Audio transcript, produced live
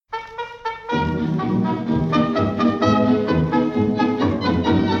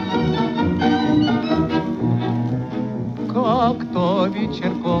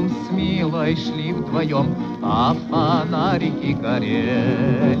дорогой шли вдвоем, а фонарики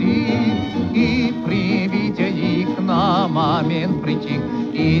горели, и при виде их на момент притих,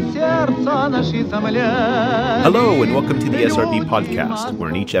 и сердца наши замляли. Hello, and welcome to the SRB podcast, where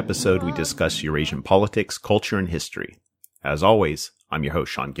in each episode we discuss Eurasian politics, culture, and history. As always, I'm your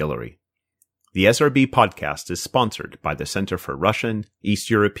host, Sean Guillory. The SRB podcast is sponsored by the Center for Russian, East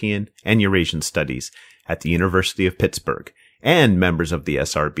European, and Eurasian Studies at the University of Pittsburgh, and members of the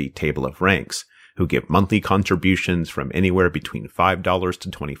SRB Table of Ranks, who give monthly contributions from anywhere between $5 to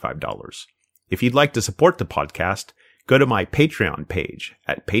 $25. If you'd like to support the podcast, go to my Patreon page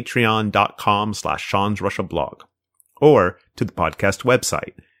at patreon.com/Sean'sRussiaBlog, or to the podcast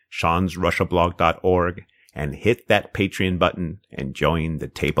website, seansrussiablog.org, and hit that Patreon button and join the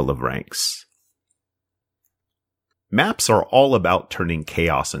Table of Ranks. Maps are all about turning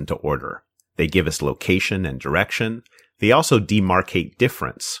chaos into order. They give us location and direction. They also demarcate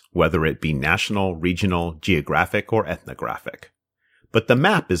difference, whether it be national, regional, geographic, or ethnographic. But the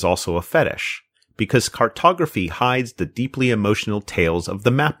map is also a fetish, because cartography hides the deeply emotional tales of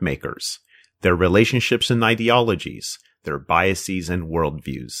the map makers, their relationships and ideologies, their biases and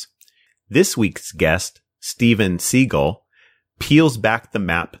worldviews. This week's guest, Steven Seagal, peels back the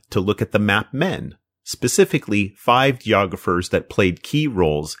map to look at the map men, specifically 5 geographers that played key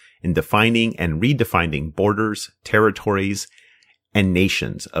roles in defining and redefining borders, territories, and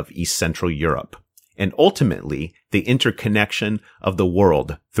nations of East Central Europe, and ultimately the interconnection of the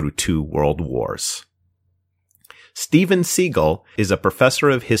world through 2 world wars. Steven Seagal is a professor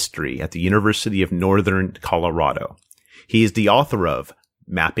of history at the University of Northern Colorado. He is the author of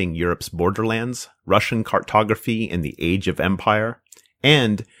Mapping Europe's Borderlands, Russian Cartography in the Age of Empire,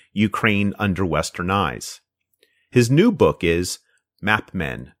 and Ukraine Under Western Eyes. His new book is Map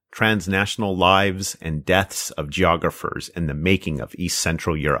Men, Transnational Lives and Deaths of Geographers in the Making of East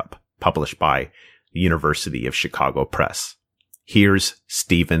Central Europe, published by the University of Chicago Press. Here's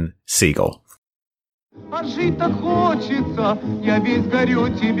Steven Seagal. А жить так хочется, я весь горю,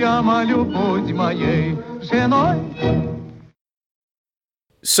 тебя молю, будь моей женой.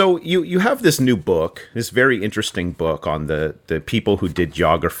 So you have this new book, this very interesting book on the people who did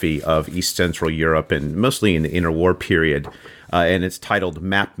geography of East Central Europe and mostly in the interwar period, and it's titled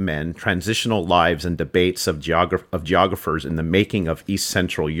Map Men, Transitional Lives and Debates of Geographers in the Making of East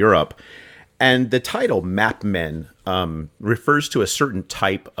Central Europe. And the title Map Men refers to a certain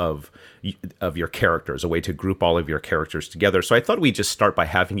type of your characters, a way to group all of your characters together. So I thought we'd just start by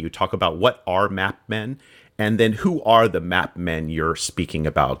having you talk about what are map men, and then who are the map men you're speaking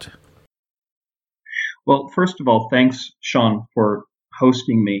about? Well, first of all, thanks, Sean, for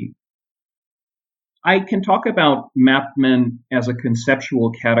hosting me. I can talk about map men as a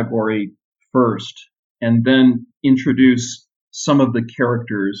conceptual category first, and then introduce some of the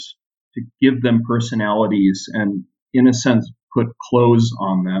characters to give them personalities and, in a sense, put clothes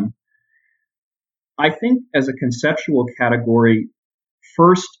on them. I think as a conceptual category,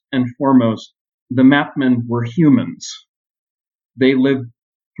 first and foremost, the map men were humans. They lived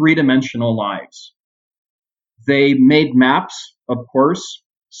 3-dimensional lives. They made maps, of course.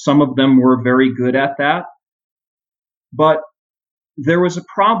 Some of them were very good at that. But there was a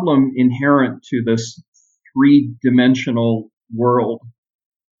problem inherent to this 3-dimensional world.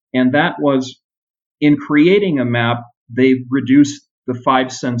 And that was, in creating a map, they reduced the 5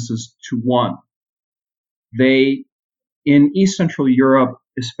 senses to 1. They, in East Central Europe,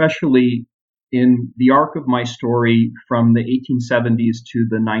 especially in the arc of my story from the 1870s to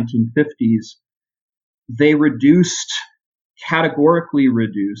the 1950s, they categorically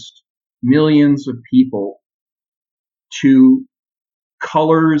reduced millions of people to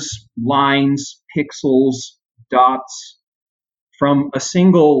colors, lines, pixels, dots from a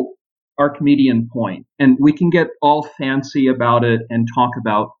single Archimedean point. And we can get all fancy about it and talk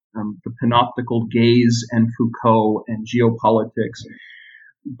about the panoptical gaze and Foucault and geopolitics.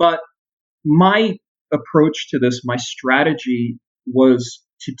 But my approach to this, my strategy, was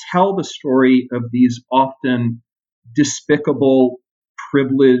to tell the story of these often despicable,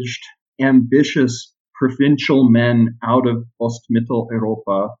 privileged, ambitious provincial men out of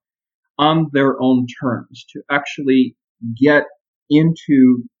Ostmitteleuropa on their own terms, to actually get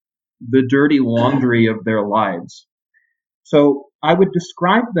into the dirty laundry of their lives. So I would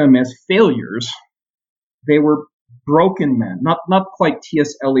describe them as failures. They were broken men, not quite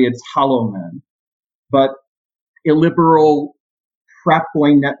T.S. Eliot's hollow men, but illiberal, frat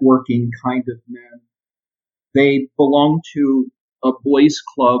boy networking kind of men. They belonged to a boys'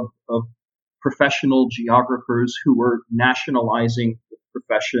 club of professional geographers who were nationalizing the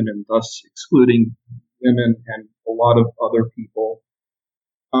profession and thus excluding women and a lot of other people.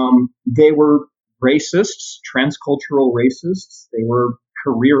 They were racists, transcultural racists. They were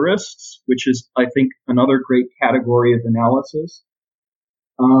careerists, which is, I think, another great category of analysis.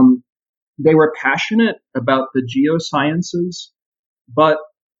 They were passionate about the geosciences, but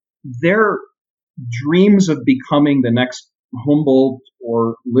their dreams of becoming the next Humboldt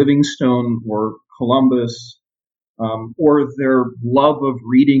or Livingstone or Columbus, or their love of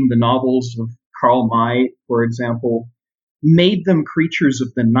reading the novels of Karl May, for example, made them creatures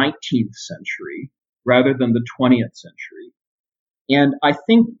of the 19th century rather than the 20th century. And I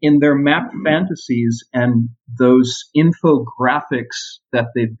think in their map fantasies and those infographics that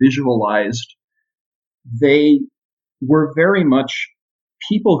they visualized, they were very much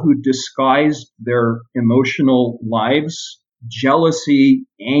people who disguised their emotional lives, jealousy,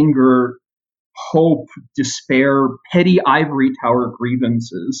 anger, hope, despair, petty ivory tower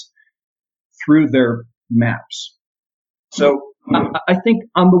grievances through their maps. So I think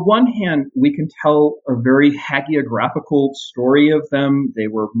on the one hand, we can tell a very hagiographical story of them. They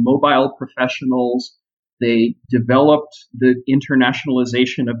were mobile professionals. They developed the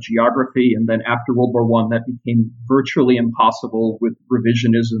internationalization of geography, and then after World War I, that became virtually impossible with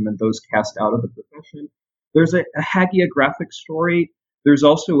revisionism and those cast out of the profession. There's a hagiographic story. There's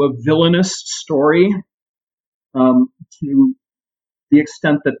also a villainous story, to the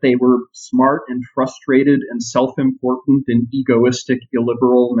extent that they were smart and frustrated and self-important and egoistic,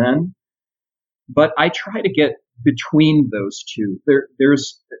 illiberal men. But I try to get between those two.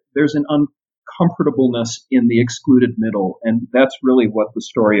 There's an uncomfortableness in the excluded middle, and that's really what the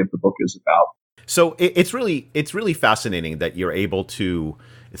story of the book is about. So it's really fascinating that you're able to,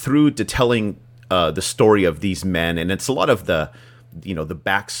 through telling the story of these men, and it's a lot of the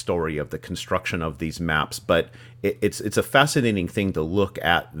backstory of the construction of these maps, but it's a fascinating thing to look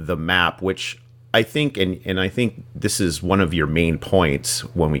at the map, which I think, and I think this is one of your main points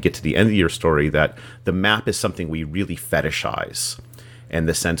when we get to the end of your story, that the map is something we really fetishize, in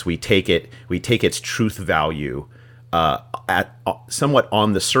the sense we take its truth value at somewhat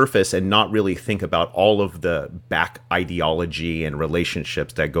on the surface and not really think about all of the back ideology and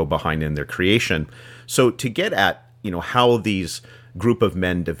relationships that go behind in their creation. So to get at how these group of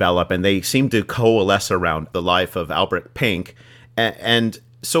men develop, and they seem to coalesce around the life of Albrecht Penck. And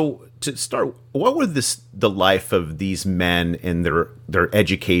so to start, what were the life of these men in their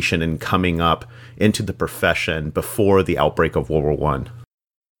education and coming up into the profession before the outbreak of World War I?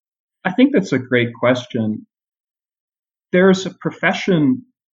 I think that's a great question. There's a profession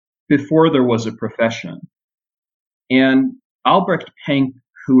before there was a profession. And Albrecht Penck,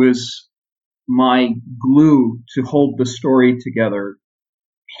 who is my glue to hold the story together,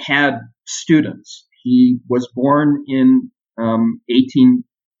 had students. He was born in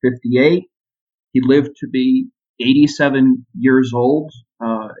 1858. He lived to be 87 years old.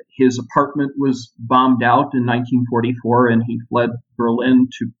 His apartment was bombed out in 1944, and he fled Berlin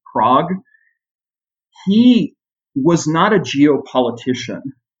to Prague. He was not a geopolitician,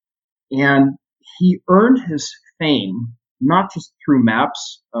 and he earned his fame not just through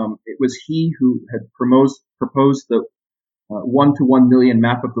maps. It was he who had proposed the 1 to 1 million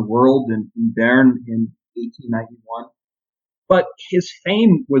map of the world in Bern in 1891. But his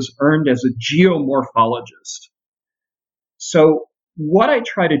fame was earned as a geomorphologist. So what I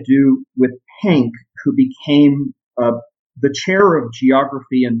try to do with Penck, who became the chair of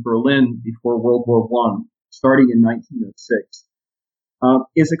geography in Berlin before World War I, starting in 1906,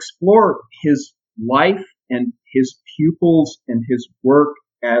 is explore his life and his pupils and his work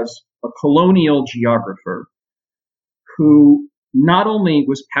as a colonial geographer who not only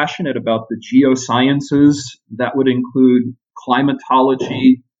was passionate about the geosciences, that would include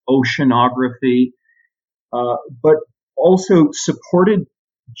climatology, oceanography, but also supported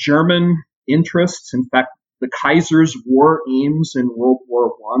German interests. In fact, the Kaiser's war aims in World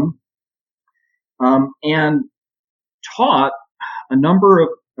War I, and taught a number of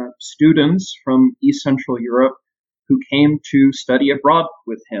students from East Central Europe who came to study abroad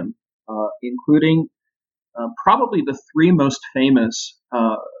with him, including probably the three most famous,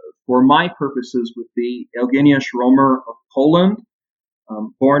 for my purposes, would be Eugeniusz Romer of Poland,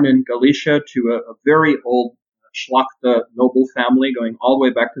 born in Galicia to a very old Szlachta noble family going all the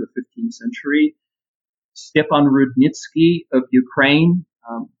way back to the 15th century. Stepan Rudnitsky of Ukraine,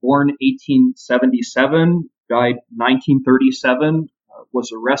 born 1877, died 1937,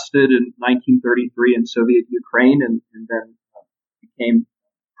 was arrested in 1933 in Soviet Ukraine, and then became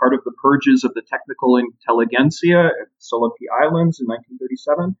part of the purges of the technical intelligentsia at Solovki Islands in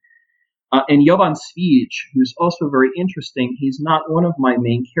 1937. And Jovan Cvijic, who's also very interesting. He's not one of my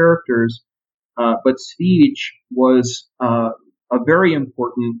main characters, but Cvijic was a very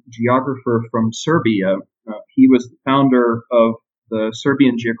important geographer from Serbia. He was the founder of the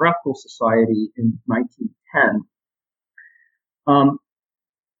Serbian Geographical Society in 1910.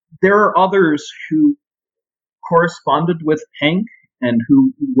 There are others who corresponded with Penck and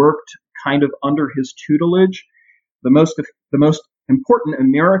who worked kind of under his tutelage. The most important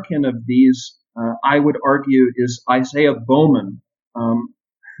American of these, I would argue, is Isaiah Bowman,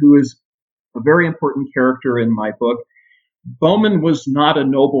 who is a very important character in my book. Bowman was not a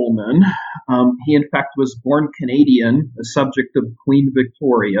nobleman. He, in fact, was born Canadian, a subject of Queen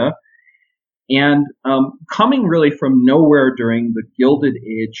Victoria. And coming really from nowhere during the Gilded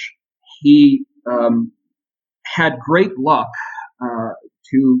Age, he had great luck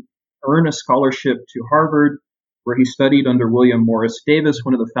to earn a scholarship to Harvard, where he studied under William Morris Davis,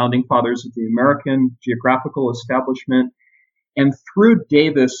 one of the founding fathers of the American geographical establishment, and through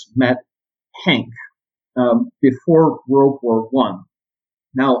Davis met Penck before World War I.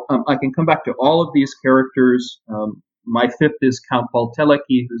 Now, I can come back to all of these characters. My fifth is Count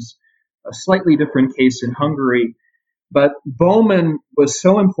Valteleki, who's a slightly different case in Hungary. But Bowman was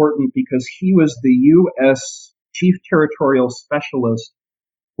so important because he was the U.S. Chief Territorial Specialist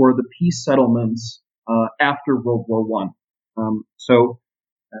for the peace settlements after World War I. So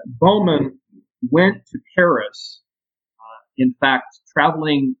Bowman went to Paris, in fact,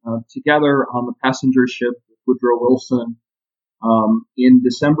 traveling together on the passenger ship with Woodrow Wilson in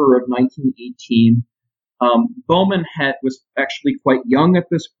December of 1918. Bowman was actually quite young at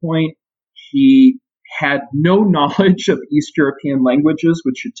this point. He had no knowledge of East European languages,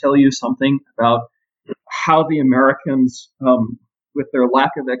 which should tell you something about how the Americans, with their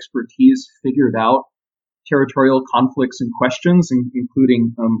lack of expertise, figured out territorial conflicts and questions,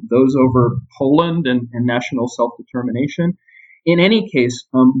 including those over Poland and national self-determination. In any case,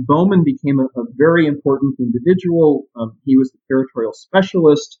 Bowman became a very important individual. He was the territorial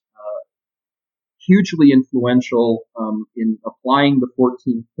specialist, hugely influential in applying the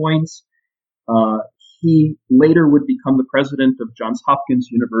 14 points. He later would become the president of Johns Hopkins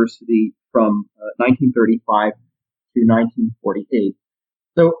University from 1935 to 1948.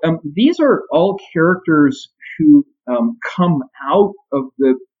 So these are all characters who come out of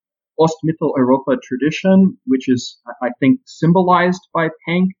the Ostmitteleuropa tradition, which is, I think, symbolized by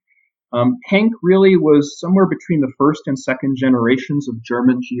Penck. Penck really was somewhere between the first and second generations of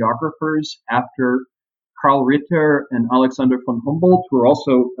German geographers after Karl Ritter and Alexander von Humboldt, who were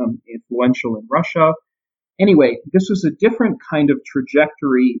also influential in Russia. Anyway, this was a different kind of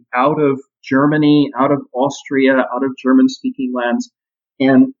trajectory out of Germany, out of Austria, out of German-speaking lands.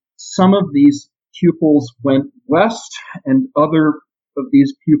 And some of these pupils went west and other of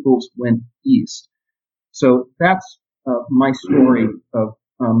these pupils went east. So that's my story of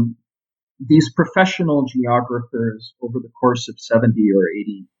these professional geographers over the course of 70 or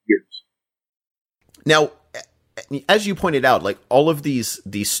 80 years. Now, as you pointed out, like all of these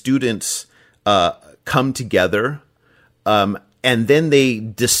students come together, and then they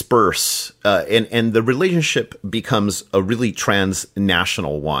disperse, and the relationship becomes a really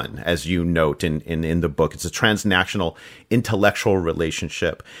transnational one, as you note in the book. It's a transnational intellectual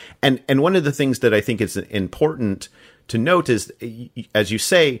relationship. And one of the things that I think is important to note is, as you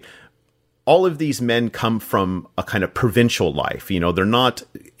say, all of these men come from a kind of provincial life. You know,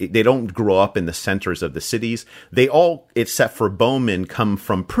 they don't grow up in the centers of the cities. They all, except for Bowman, come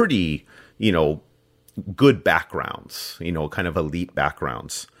from pretty, good backgrounds, kind of elite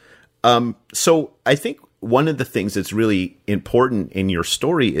backgrounds. So I think one of the things that's really important in your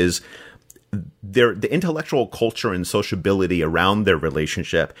story is the intellectual culture and sociability around their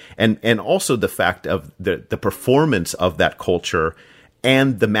relationship, and also the fact of the performance of that culture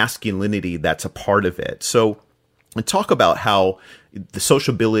and the masculinity that's a part of it. So talk about how the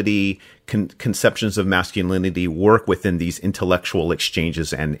sociability, conceptions of masculinity work within these intellectual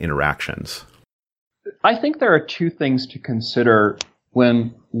exchanges and interactions. I think there are two things to consider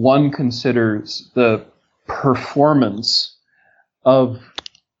when one considers the performance of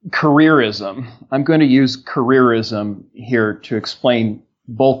careerism. I'm going to use careerism here to explain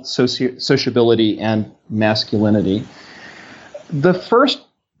both sociability and masculinity. The first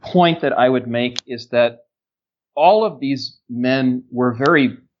point that I would make is that all of these men were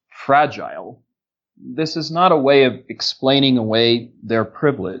very fragile. This is not a way of explaining away their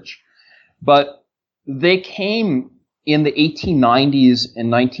privilege, but they came in the 1890s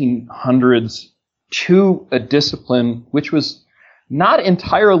and 1900s to a discipline which was not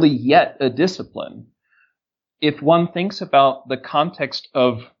entirely yet a discipline. If one thinks about the context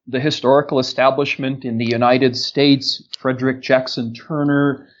of the historical establishment in the United States, Frederick Jackson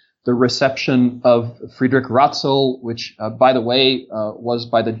Turner, the reception of Friedrich Ratzel, which, by the way, was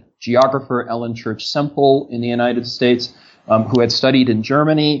by the geographer Ellen Church Semple in the United States, who had studied in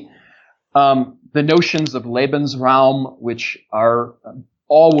Germany. The notions of Lebensraum, which are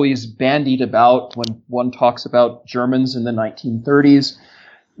always bandied about when one talks about Germans in the 1930s.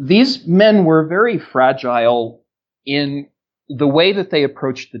 These men were very fragile in the way that they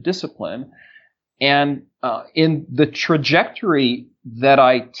approached the discipline. And in the trajectory that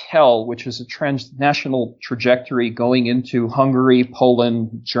I tell, which is a transnational trajectory going into Hungary,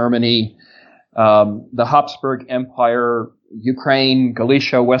 Poland, Germany, the Habsburg Empire, Ukraine,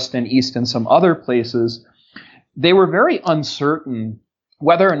 Galicia, West and East, and some other places, they were very uncertain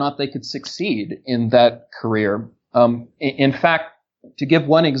whether or not they could succeed in that career. In fact, to give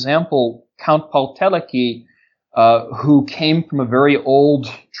one example, Count Paul Teleki, who came from a very old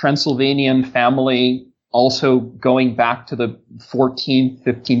Transylvanian family, also going back to the 14th,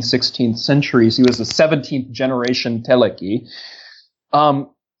 15th, 16th centuries. He was a 17th generation Teleki.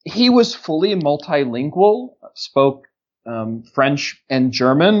 He was fully multilingual, spoke French and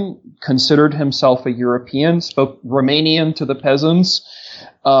German, considered himself a European, spoke Romanian to the peasants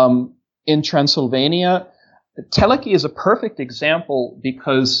in Transylvania. Teleki is a perfect example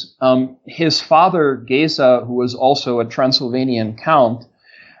because his father, Geza, who was also a Transylvanian count,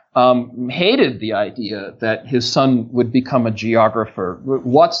 hated the idea that his son would become a geographer.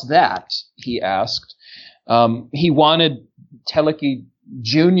 What's that? He asked. He wanted Teleki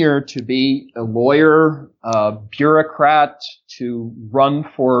Jr. to be a lawyer, a bureaucrat, to run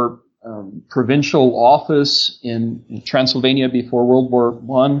for provincial office in Transylvania before World War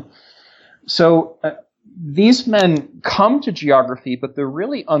I. So these men come to geography, but they're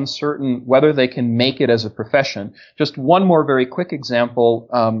really uncertain whether they can make it as a profession. Just one more very quick example.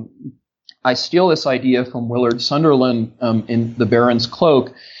 I steal this idea from Willard Sunderland in The Baron's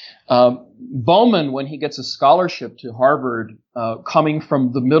Cloak. Bowman, when he gets a scholarship to Harvard, coming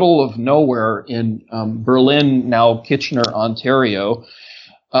from the middle of nowhere in Berlin, now Kitchener, Ontario,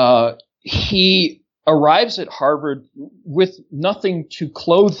 he arrives at Harvard with nothing to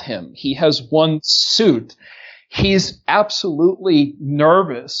clothe him. He has one suit. He's absolutely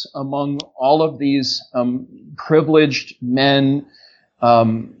nervous among all of these privileged men.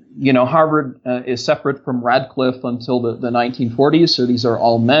 Harvard is separate from Radcliffe until the 1940s, so these are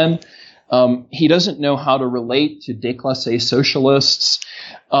all men. He doesn't know how to relate to déclassé socialists.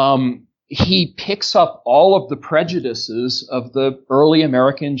 He picks up all of the prejudices of the early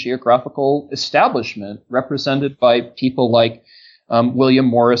American geographical establishment, represented by people like William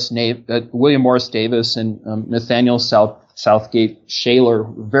Morris Davis and Nathaniel Southgate Shaler,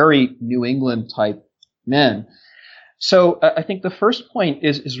 very New England type men. So I think the first point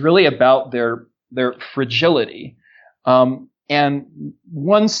is really about their fragility. And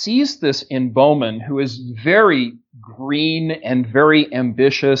one sees this in Bowman, who is very green and very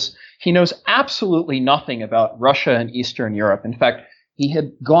ambitious. He knows absolutely nothing about Russia and Eastern Europe. In fact, he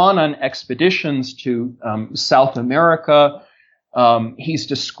had gone on expeditions to South America. He's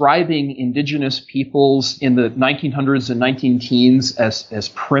describing indigenous peoples in the 1900s and 19-teens as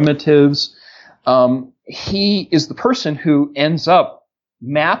primitives. He is the person who ends up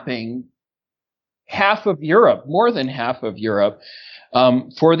mapping half of Europe, more than half of Europe,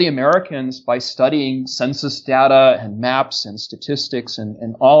 for the Americans by studying census data and maps and statistics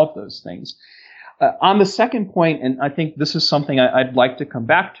and all of those things. On the second point, and I think this is something I'd like to come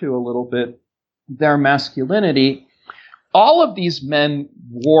back to a little bit, their masculinity, all of these men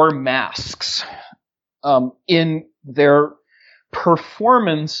wore masks in their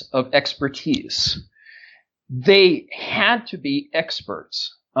performance of expertise. They had to be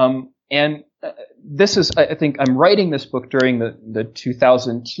experts. This is, I think, I'm writing this book during the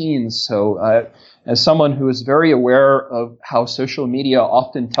 2000 teens, so as someone who is very aware of how social media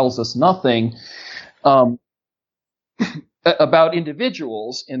often tells us nothing about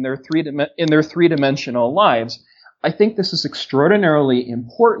individuals in their three-dimensional lives, I think this is extraordinarily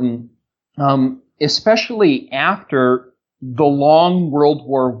important, especially after the long World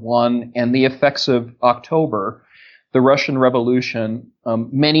War I and the effects of October, the Russian Revolution,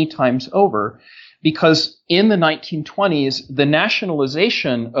 many times over, because in the 1920s, the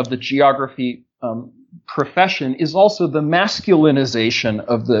nationalization of the geography profession is also the masculinization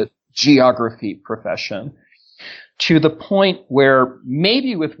of the geography profession, to the point where,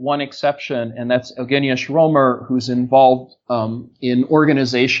 maybe with one exception, and that's Eugenia Schromer, who's involved in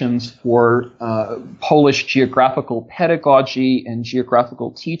organizations for Polish geographical pedagogy and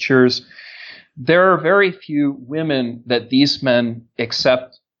geographical teachers, there are very few women that these men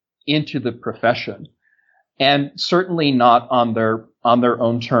accept into the profession, and certainly not on their on their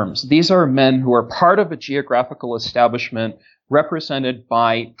own terms. These are men who are part of a geographical establishment represented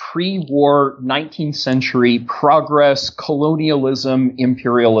by pre-war 19th century progress, colonialism,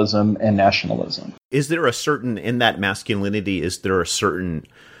 imperialism, and nationalism. Is there a certain, in that masculinity, is there a certain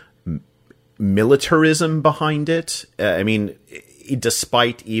militarism behind it? I mean,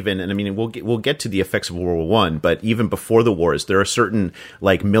 despite even, and I mean, we'll get to the effects of World War I, but even before the war, is there a certain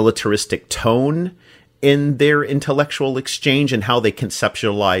like militaristic tone in their intellectual exchange and how they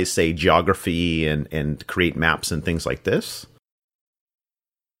conceptualize, say, geography and create maps and things like this?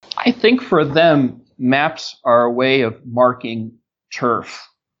 I think for them, maps are a way of marking turf.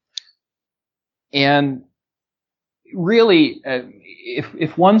 And really,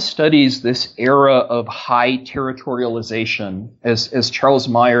 if one studies this era of high territorialization, as Charles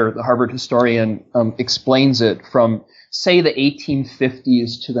Meyer, the Harvard historian, explains it from, say, the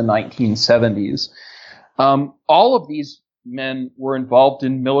 1850s to the 1970s, all of these men were involved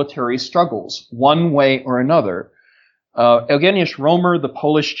in military struggles, one way or another. Eugeniusz Romer, the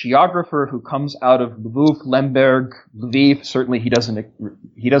Polish geographer who comes out of Lwów, Lemberg, Lviv, certainly he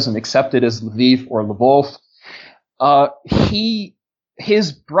doesn't accept it as Lviv or Lvov.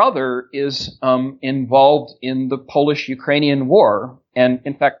 His brother is involved in the Polish-Ukrainian War, and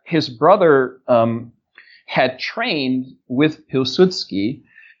in fact, his brother had trained with Pilsudski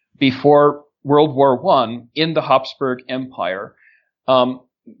before World War I in the Habsburg Empire.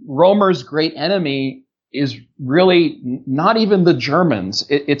 Romer's great enemy is really not even the Germans,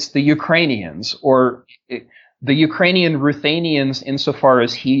 it's the Ukrainians, or the Ukrainian Ruthenians insofar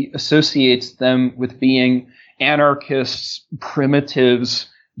as he associates them with being anarchists, primitives,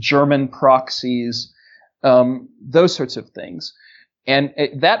 German proxies, those sorts of things. And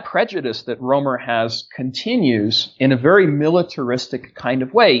that prejudice that Romer has continues in a very militaristic kind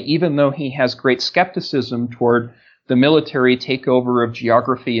of way, even though he has great skepticism toward the military takeover of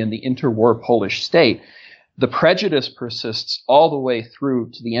geography in the interwar Polish state. The prejudice persists all the way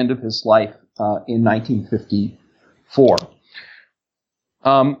through to the end of his life in 1954.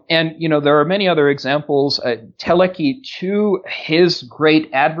 And, you know, there are many other examples. Teleki, too, his great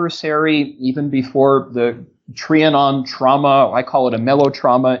adversary, even before the Trianon trauma, I call it a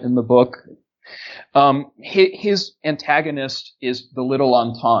melodrama in the book, his antagonist is the Little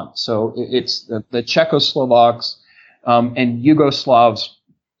Entente. So it's the Czechoslovaks and Yugoslavs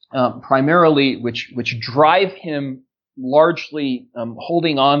primarily, which drive him largely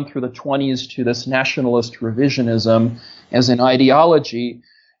holding on through the 20s to this nationalist revisionism as an ideology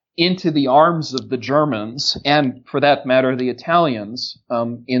into the arms of the Germans, and for that matter, the Italians,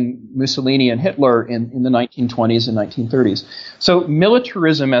 in Mussolini and Hitler in the 1920s and 1930s. So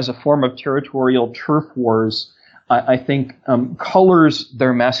militarism as a form of territorial turf wars, I think, colors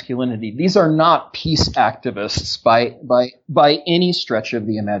their masculinity. These are not peace activists by any stretch of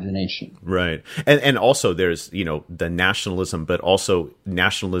the imagination. Right. And also there's, you know, the nationalism, but also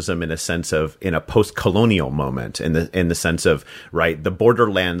nationalism in a sense of, in a post-colonial moment, in the sense of, right, the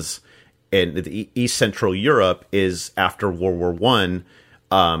borderlands in the East Central Europe is after World War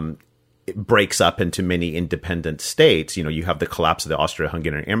I, it breaks up into many independent states. You know, you have the collapse of the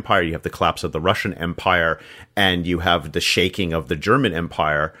Austro-Hungarian Empire, you have the collapse of the Russian Empire, and you have the shaking of the German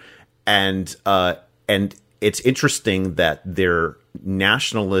Empire. And it's interesting that their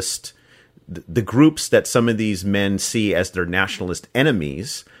nationalist, the groups that some of these men see as their nationalist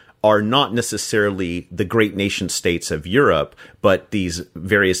enemies are not necessarily the great nation states of Europe, but these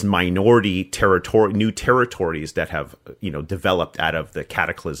various minority new territories that have, you know, developed out of the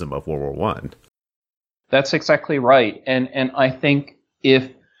cataclysm of World War I. That's exactly right. And I think if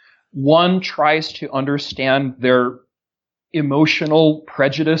one tries to understand their emotional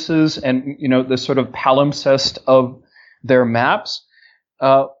prejudices and, you know, the sort of palimpsest of their maps,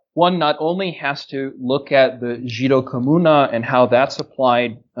 one not only has to look at the Žydų-komuna and how that's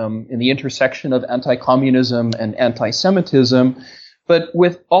applied in the intersection of anti-communism and anti-Semitism, but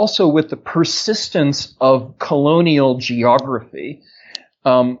also with the persistence of colonial geography,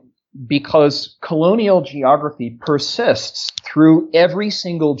 because colonial geography persists through every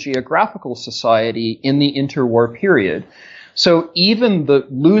single geographical society in the interwar period. So even the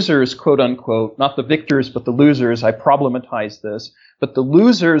losers, quote unquote, not the victors, but the losers, I problematize this, but the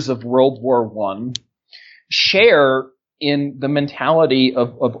losers of World War I share in the mentality of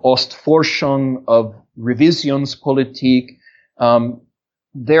Ostforschung, of Revisionspolitik.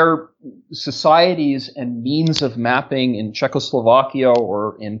 Their societies and means of mapping in Czechoslovakia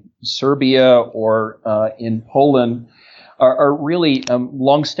or in Serbia or in Poland are really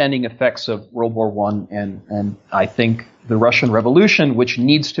long-standing effects of World War I and I think the Russian Revolution, which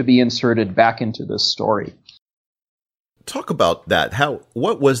needs to be inserted back into this story. Talk about that.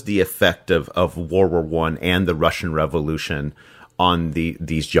 What was the effect of World War I and the Russian Revolution on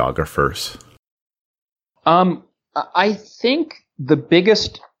these geographers? I think the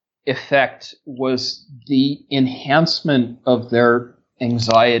biggest effect was the enhancement of their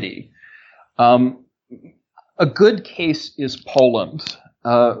anxiety. A good case is Poland.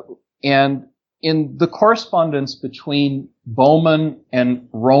 And in the correspondence between Bowman and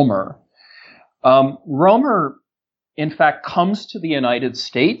Roemer, Roemer, in fact, comes to the United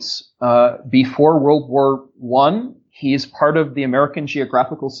States before World War I. He's part of the American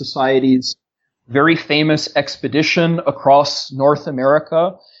Geographical Society's very famous expedition across North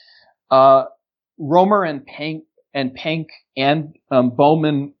America. Roemer and Penck and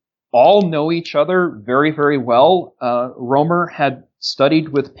Bowman all know each other very, very well. Roemer had studied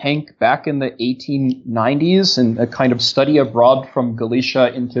with Penck back in the 1890s in a kind of study abroad from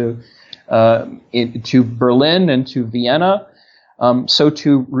Galicia into Berlin and to Vienna. So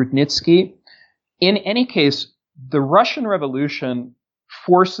to Rudnitsky. In any case, the Russian Revolution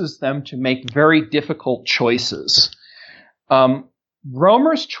forces them to make very difficult choices.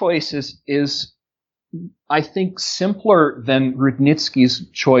 Roemer's choice is, I think, simpler than Rudnitsky's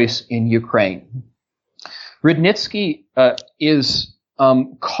choice in Ukraine. Rudnitsky is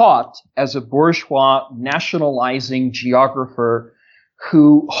caught as a bourgeois nationalizing geographer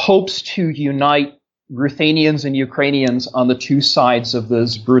who hopes to unite Ruthenians and Ukrainians on the two sides of the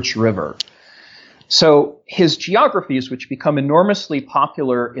Zbruch River. So his geographies, which become enormously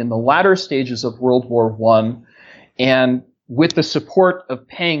popular in the latter stages of World War I, and with the support of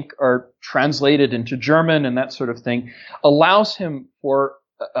Penck are translated into German and that sort of thing, allows him for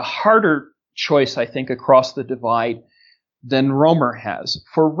a harder choice, I think, across the divide than Roemer has.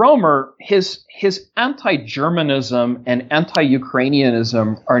 For Roemer, his anti-Germanism and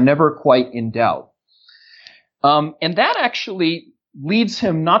anti-Ukrainianism are never quite in doubt. And that actually leads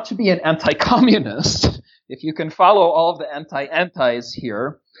him not to be an anti-communist, if you can follow all of the anti-antis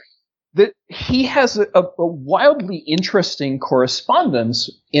here, that he has a wildly interesting correspondence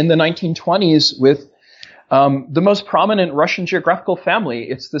in the 1920s with the most prominent Russian geographical family.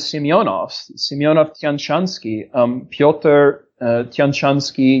 It's the Semyonovs, Semyonov-Tianshansky, Pyotr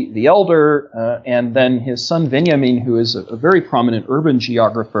Tianshansky the elder, and then his son Veniamin, who is a very prominent urban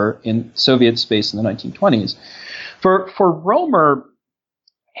geographer in Soviet space in the 1920s. For Roemer,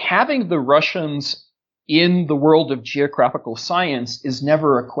 having the Russians in the world of geographical science is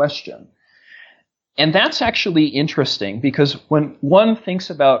never a question. And that's actually interesting because when one thinks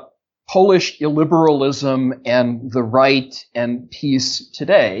about Polish illiberalism and the right and peace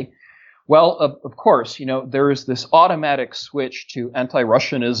today, well, of course, there is this automatic switch to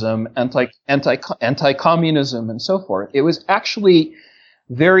anti-Russianism, anti-communism, and so forth. It was actually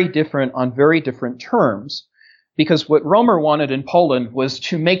very different on very different terms. Because what Roemer wanted in Poland was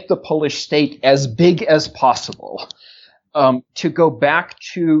to make the Polish state as big as possible, to go back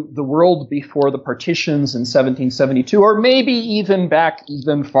to the world before the partitions in 1772, or maybe even back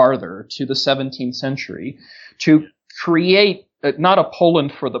even farther to the 17th century, to create not a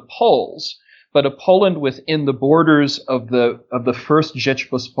Poland for the Poles, but a Poland within the borders of the First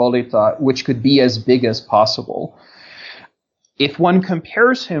Rzeczpospolita, which could be as big as possible. If one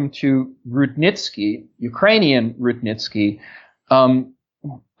compares him to Rudnitsky, Ukrainian Rudnitsky,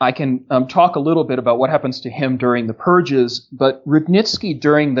 I can talk a little bit about what happens to him during the purges, but Rudnitsky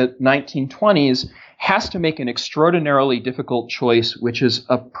during the 1920s has to make an extraordinarily difficult choice, which is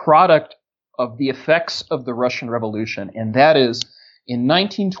a product of the effects of the Russian Revolution, and that is, in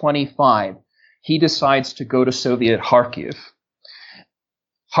 1925, he decides to go to Soviet Kharkiv,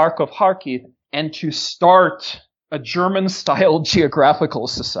 and to start a German-style geographical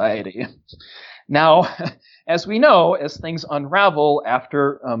society. Now, as we know, as things unravel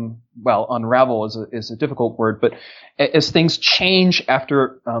after, unravel is a difficult word, but as things change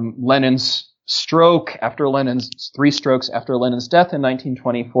after Lenin's stroke, after Lenin's 3 strokes, after Lenin's death in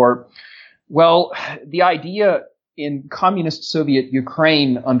 1924, well, the idea in communist Soviet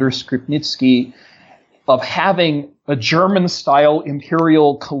Ukraine under Skripnitsky of having a German-style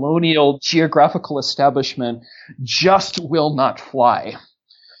imperial colonial geographical establishment just will not fly.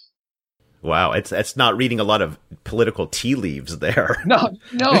 Wow, it's not reading a lot of political tea leaves there. No.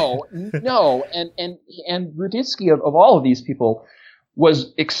 And Rudnitsky, of all of these people,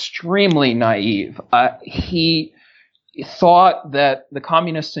 was extremely naive. He thought that the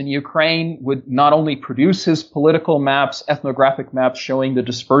communists in Ukraine would not only produce his political maps, ethnographic maps showing the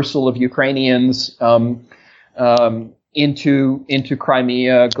dispersal of Ukrainians into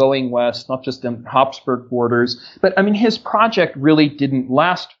Crimea, going west, not just in Habsburg borders, but his project really didn't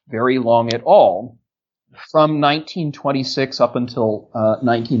last very long at all. from 1926 up until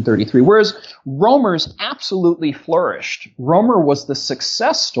 1933, whereas Roemer's absolutely flourished. Roemer was the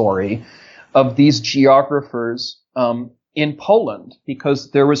success story of these geographers in Poland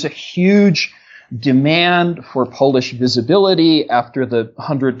because there was a huge demand for Polish visibility after the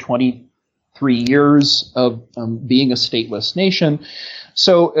 123 years of being a stateless nation.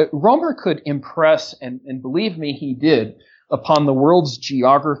 So Roemer could impress, and believe me, he did, upon the world's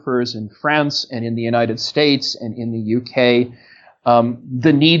geographers in France and in the United States and in the UK,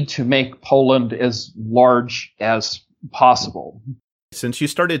 the need to make Poland as large as possible. Since you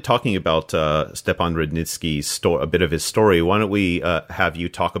started talking about Stepan Rudnitsky's a bit of his story, why don't we have you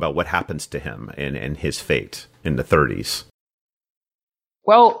talk about what happens to him and his fate in the 30s?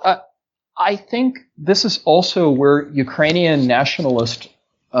 Well, I think this is also where Ukrainian nationalist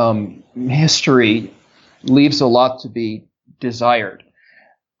history leaves a lot to be desired.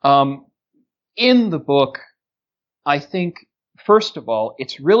 In the book, I think, first of all,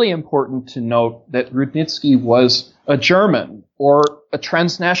 it's really important to note that Rudnitsky was a German, or a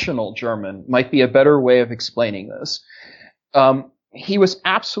transnational German, might be a better way of explaining this. He was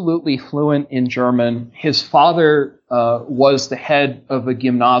absolutely fluent in German. His father was the head of a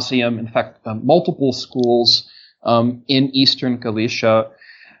gymnasium, in fact, multiple schools in eastern Galicia.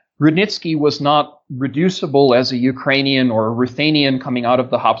 Rudnitsky was not reducible as a Ukrainian or a Ruthenian coming out of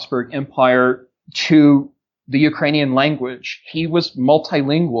the Habsburg Empire to the Ukrainian language. He was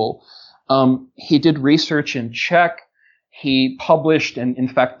multilingual. He did research in Czech. He published and, in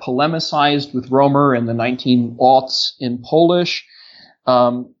fact, polemicized with Roemer in the 1900s in Polish.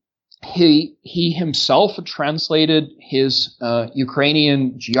 He himself translated his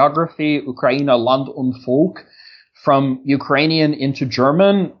Ukrainian geography, Ukraina Land und Volk, from Ukrainian into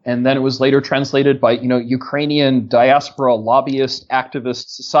German, and then it was later translated by, Ukrainian diaspora lobbyist activist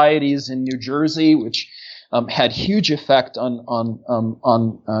societies in New Jersey, which had huge effect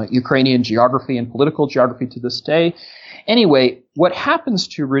on Ukrainian geography and political geography to this day. Anyway, what happens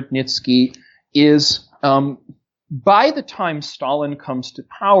to Rudnitsky is by the time Stalin comes to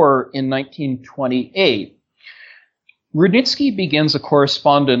power in 1928, Rudnitsky begins a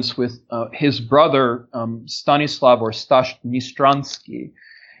correspondence with his brother Stanislav or Stash Nistransky,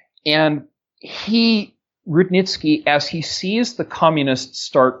 and Rudnitsky, as he sees the communists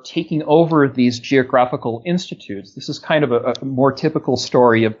start taking over these geographical institutes, this is kind of a more typical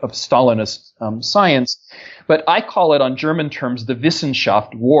story of Stalinist science, but I call it on German terms the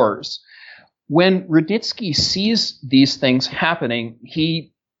Wissenschaft wars. When Rudnitsky sees these things happening,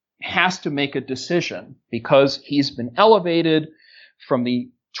 he has to make a decision because he's been elevated from the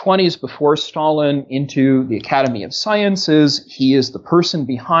 20s before Stalin into the Academy of Sciences. He is the person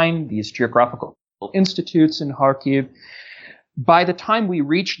behind these geographical institutes in Kharkiv. By the time we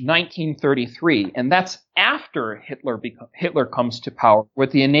reach 1933, and that's after Hitler comes to power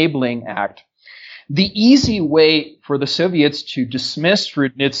with the Enabling Act, the easy way for the Soviets to dismiss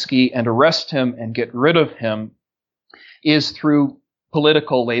Rudnitsky and arrest him and get rid of him is through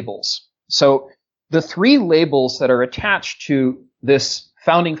political labels. So the three labels that are attached to this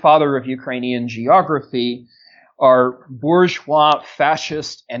founding father of Ukrainian geography are bourgeois,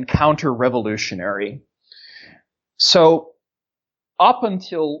 fascist, and counter-revolutionary. So up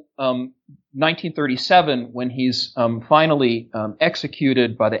until 1937, when he's finally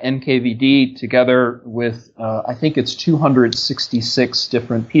executed by the NKVD together with, I think it's 266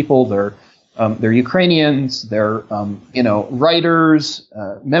 different people. They're Ukrainians, they're writers,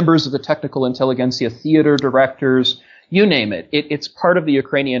 members of the technical intelligentsia, theater directors, you name it. It's part of the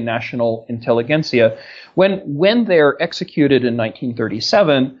Ukrainian national intelligentsia. When they're executed in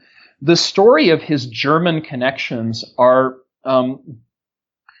 1937, the story of his German connections are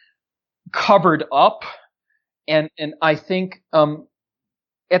covered up, and I think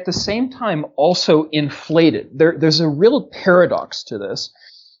at the same time also inflated. There's a real paradox to this.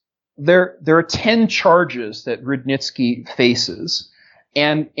 There are 10 charges that Rudnitsky faces,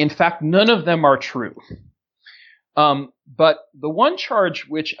 and in fact, none of them are true. But the one charge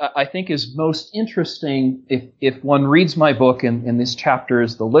which I think is most interesting, if one reads my book in these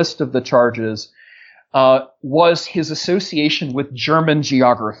chapters, the list of the charges, was his association with German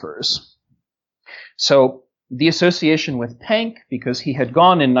geographers. So the association with Penck, because he had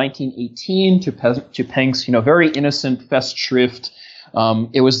gone in 1918 to Penck's, very innocent Festschrift.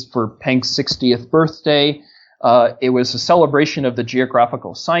 It was for Penck's 60th birthday. It was a celebration of the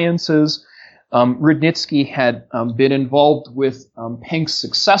geographical sciences. Rudnitsky had been involved with Penck's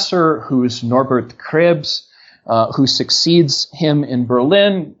successor, who's Norbert Krebs, who succeeds him in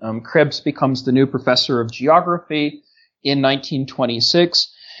Berlin. Krebs becomes the new professor of geography in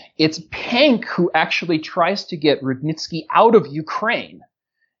 1926. it's Penck who actually tries to get Rudnitsky out of Ukraine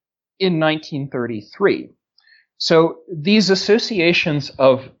in 1933. So these associations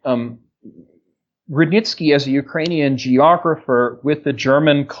of Rudnitsky as a Ukrainian geographer with the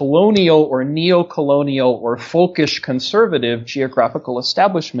German colonial or neo-colonial or folkish conservative geographical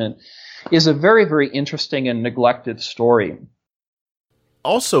establishment is a very, very interesting and neglected story.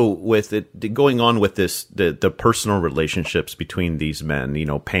 Also, with it going on with this, the personal relationships between these men,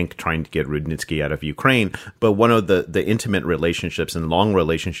 Penck trying to get Rudnitsky out of Ukraine, but one of the intimate relationships and long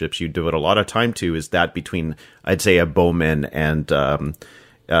relationships you devote a lot of time to is that between, I'd say, a Bowman and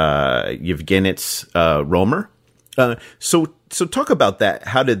Yevgenits Romer. So talk about that.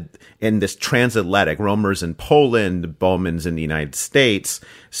 How did, in this transatlantic, Romer's in Poland, Bowman's in the United States.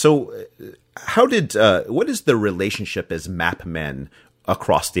 So how did, what is the relationship as map men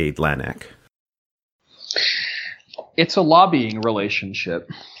across the Atlantic? It's a lobbying relationship.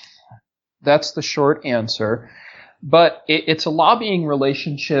 That's the short answer. But it's a lobbying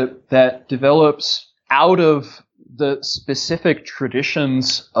relationship that develops out of the specific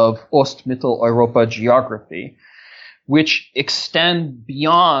traditions of Ostmitteleuropa geography, which extend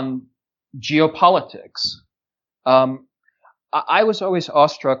beyond geopolitics. I was always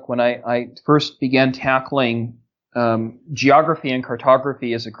awestruck when I first began tackling geography and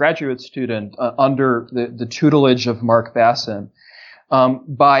cartography as a graduate student under the tutelage of Mark Bassin,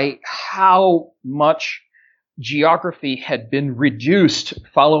 by how much geography had been reduced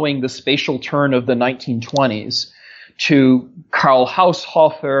following the spatial turn of the 1920s to Karl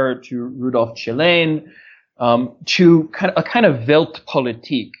Haushofer, to Rudolf Chelane, to a kind of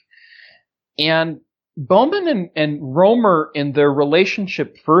Weltpolitik. And Bowman and Romer, in their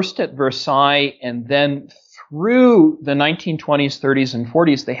relationship first at Versailles and then through the 1920s, 30s, and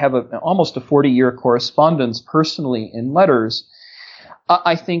 40s, they have almost a 40-year correspondence personally in letters,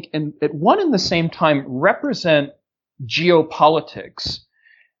 I think at one and the same time represent geopolitics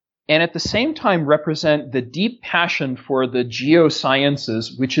and at the same time represent the deep passion for the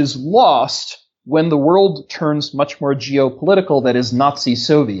geosciences, which is lost when the world turns much more geopolitical, that is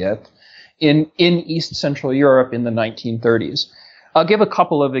Nazi-Soviet, in East Central Europe in the 1930s. I'll give a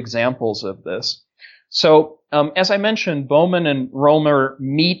couple of examples of this. So, as I mentioned, Bowman and Romer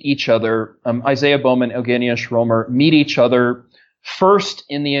meet each other. Isaiah Bowman, Eugeniusz Romer meet each other first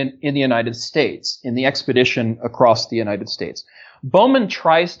in the United States, in the expedition across the United States. Bowman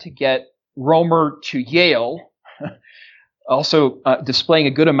tries to get Romer to Yale, also displaying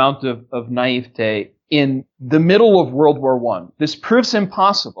a good amount of naivete in the middle of World War I. This proves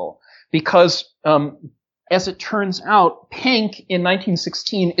impossible because, as it turns out, Penck in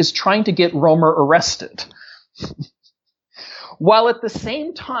 1916 is trying to get Romer arrested. While at the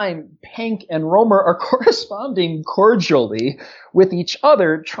same time, Penck and Romer are corresponding cordially with each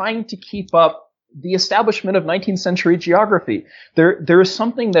other, trying to keep up the establishment of 19th century geography. There is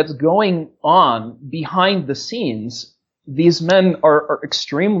something that's going on behind the scenes. These men are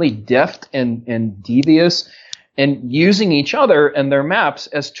extremely deft and devious and using each other and their maps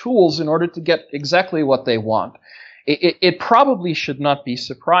as tools in order to get exactly what they want. It probably should not be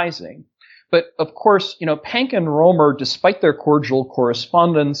surprising. But of course, Penck and Romer, despite their cordial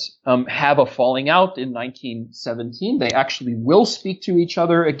correspondence, have a falling out in 1917. They actually will speak to each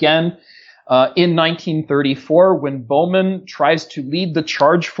other again in 1934 when Bowman tries to lead the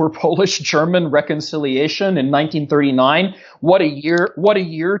charge for Polish-German reconciliation in 1939. What a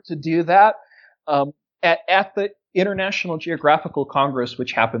year to do that. At the International Geographical Congress,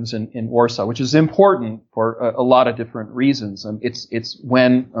 which happens in Warsaw, which is important for a lot of different reasons. It's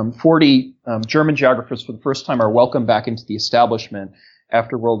when 40 German geographers for the first time are welcomed back into the establishment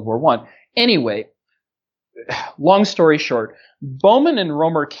after World War I. Anyway, long story short, Bowman and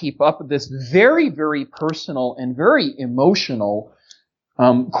Romer keep up this very, very personal and very emotional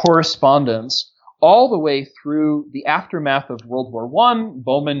correspondence all the way through the aftermath of World War I.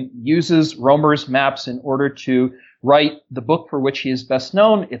 Bowman uses Romer's maps in order to write the book for which he is best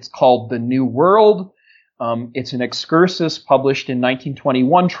known. It's called The New World. It's an excursus published in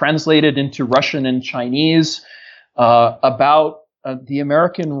 1921, translated into Russian and Chinese, about the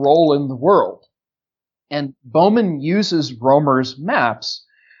American role in the world. And Bowman uses Romer's maps.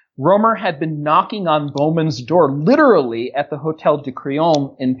 Romer had been knocking on Bowman's door, literally at the Hôtel de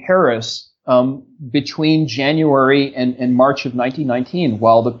Crillon in Paris, between January and March of 1919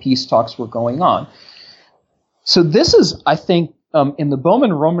 while the peace talks were going on. So this is, I think, in the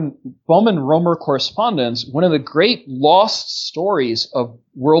Bowman-Romer correspondence, one of the great lost stories of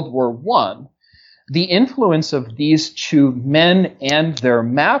World War I, the influence of these two men and their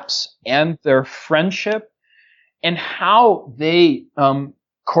maps and their friendship and how they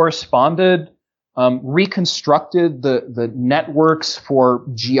corresponded, reconstructed the networks for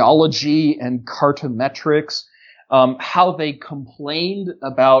geology and cartometrics, how they complained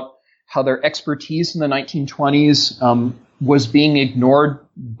about how their expertise in the 1920s was being ignored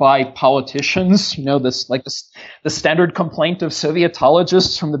by politicians. The standard complaint of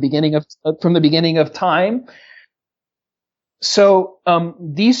Sovietologists from the beginning of time. So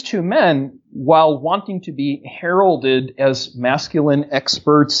these two men, while wanting to be heralded as masculine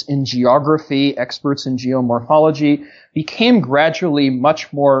experts in geography, experts in geomorphology, became gradually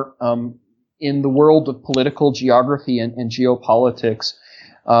much more in the world of political geography and geopolitiks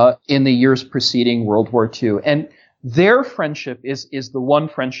in the years preceding World War II. And their friendship is the one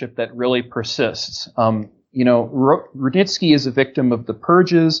friendship that really persists. Rudnitsky is a victim of the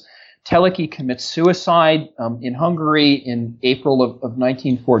purges. Teleki commits suicide in Hungary in April of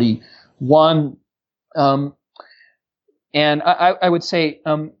 1941. And I would say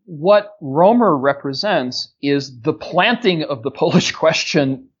what Romer represents is the planting of the Polish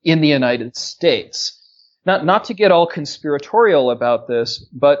question in the United States. Not to get all conspiratorial about this,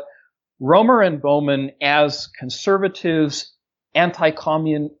 but Romer and Bowman, as conservatives,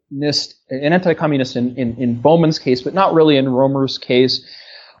 anti-communist in Bowman's case, but not really in Romer's case.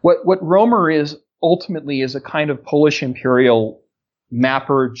 What Romer is ultimately is a kind of Polish imperial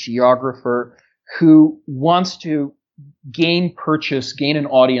mapper, geographer, who wants to gain an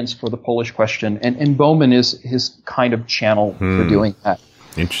audience for the Polish question, and Bowman is his kind of channel for doing that.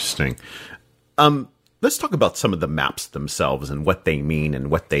 Interesting. Let's talk about some of the maps themselves and what they mean and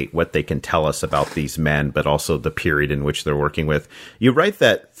what they can tell us about these men, but also the period in which they're working with. You write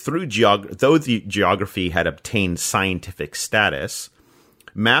that though the geography had obtained scientific status,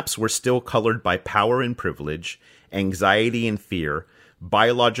 maps were still colored by power and privilege, anxiety and fear,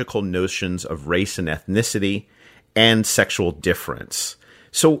 biological notions of race and ethnicity, and sexual difference.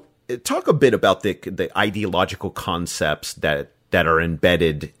 So talk a bit about the ideological concepts that are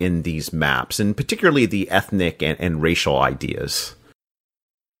embedded in these maps, and particularly the ethnic and racial ideas.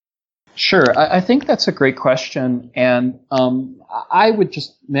 Sure. I think that's a great question. And I would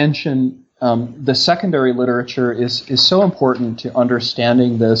just mention the secondary literature is so important to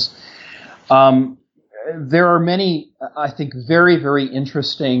understanding this. There are many, I think, very, very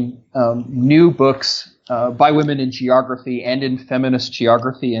interesting new books by women in geography and in feminist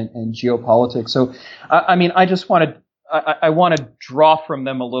geography and geopolitics. So, I want to draw from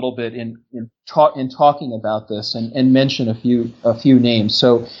them a little bit in talking about this and mention a few names.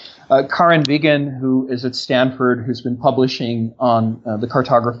 So, Karen Wigen, who is at Stanford, who's been publishing on the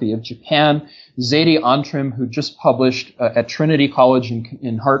cartography of Japan. Zadie Antrim, who just published at Trinity College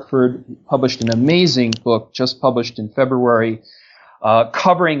in Hartford, published an amazing book, just published in February,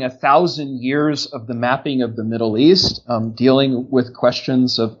 covering 1,000 years of the mapping of the Middle East, dealing with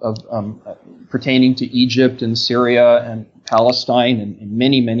questions of pertaining to Egypt and Syria and Palestine and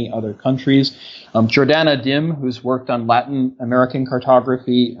many, many other countries. Jordana Dim, who's worked on Latin American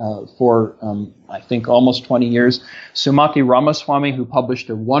cartography for, I think, almost 20 years. Sumati Ramaswamy, who published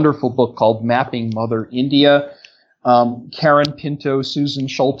a wonderful book called Mapping Mother India. Karen Pinto, Susan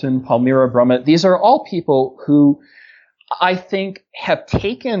Schulten, Palmira Brummett. These are all people who I think have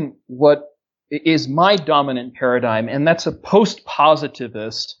taken what is my dominant paradigm, and that's a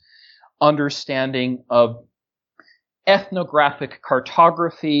post-positivist understanding of ethnographic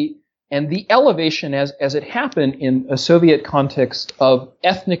cartography and the elevation as it happened in a Soviet context of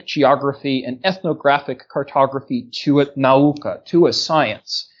ethnic geography and ethnographic cartography to a nauka, to a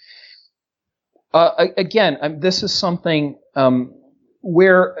science. This is something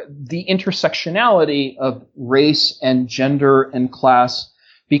where the intersectionality of race and gender and class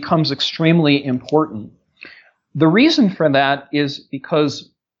becomes extremely important. The reason for that is because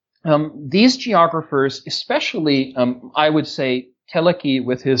these geographers, especially, I would say, Teleki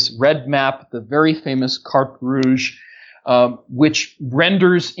with his red map, the very famous Carte Rouge, which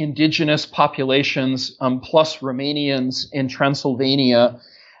renders indigenous populations plus Romanians in Transylvania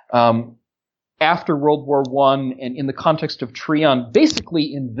after World War I and in the context of Trion,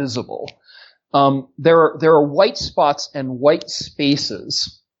 basically invisible. There are white spots and white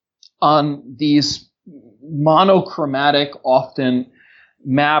spaces on these monochromatic, often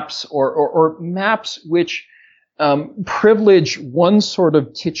maps or maps which privilege one sort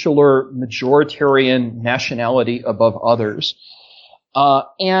of titular majoritarian nationality above others.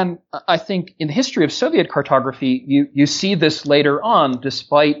 And I think in the history of Soviet cartography, you see this later on,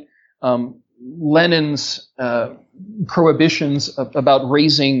 despite Lenin's prohibitions about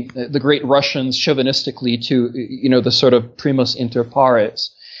raising the great Russians chauvinistically to, the sort of primus inter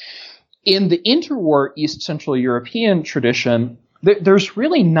pares. In the interwar East Central European tradition, there's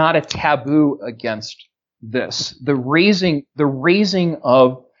really not a taboo against this. The raising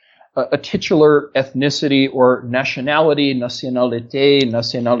of a titular ethnicity or nationality, nationalité,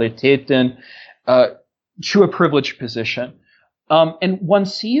 Nationalitäten, to a privileged position. And one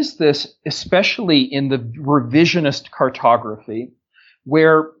sees this especially in the revisionist cartography,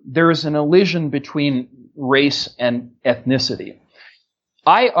 where there is an elision between race and ethnicity.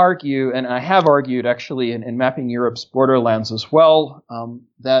 I argue, and I have argued actually in Mapping Europe's Borderlands as well,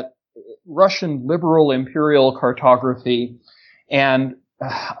 that Russian liberal imperial cartography and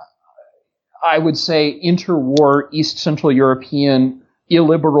I would say interwar East Central European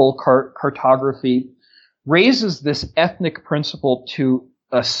illiberal cartography raises this ethnic principle to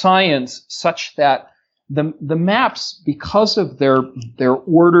a science such that the maps, because of their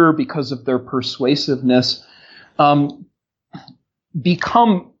order, because of their persuasiveness,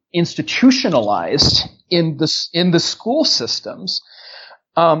 become institutionalized in the school systems,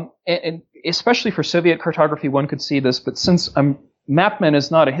 and especially for Soviet cartography, one could see this. But since MapMen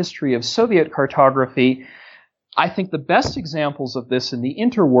is not a history of Soviet cartography, I think the best examples of this in the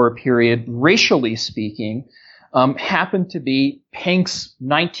interwar period, racially speaking, happen to be Penck's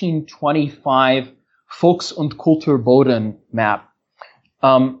 1925 Volks- und Kulturboden map.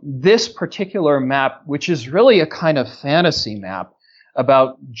 This particular map, which is really a kind of fantasy map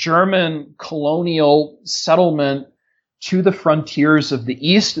about German colonial settlement to the frontiers of the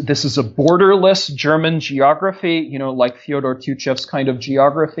East. This is a borderless German geography, like Fyodor Tyutchev's kind of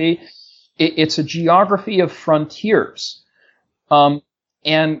geography. It's a geography of frontiers.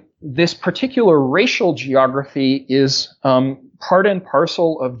 And this particular racial geography is part and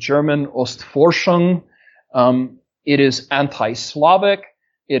parcel of German Ostforschung. It is anti-Slavic.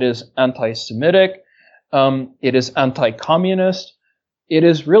 It is anti-Semitic. It is anti-communist. It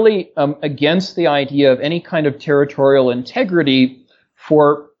is really against the idea of any kind of territorial integrity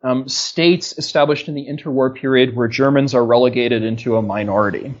for states established in the interwar period where Germans are relegated into a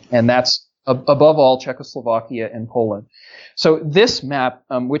minority. And that's above all Czechoslovakia and Poland. So this map,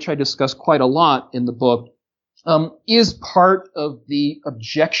 which I discuss quite a lot in the book, is part of the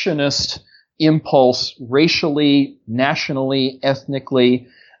objectionist impulse racially, nationally, ethnically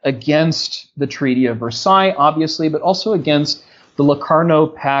against the Treaty of Versailles, obviously, but also against the Locarno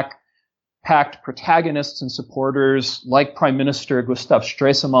Pact protagonists and supporters like Prime Minister Gustav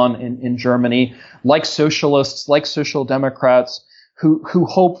Stresemann in Germany, like socialists, like social democrats, who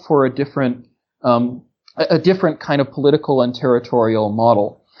hope for a different kind of political and territorial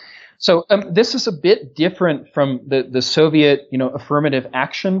model. So this is a bit different from the Soviet, affirmative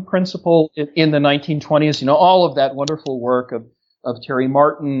action principle in the 1920s. All of that wonderful work of Terry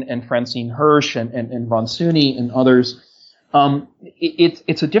Martin and Francine Hirsch and von Suni and others.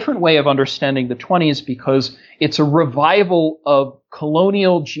 It's a different way of understanding the 20s because it's a revival of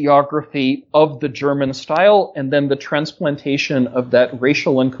colonial geography of the German style and then the transplantation of that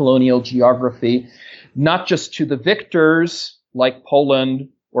racial and colonial geography, not just to the victors like Poland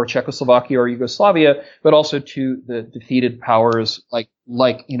or Czechoslovakia or Yugoslavia, but also to the defeated powers like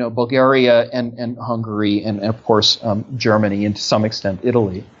Bulgaria and Hungary and of course Germany and to some extent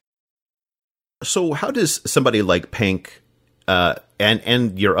Italy. So how does somebody like Penck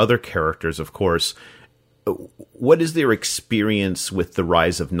and your other characters, of course, what is their experience with the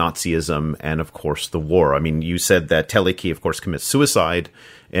rise of Nazism and, of course, the war? I mean, you said that Teleki, of course, commits suicide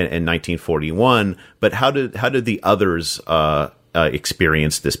in 1941, but how did the others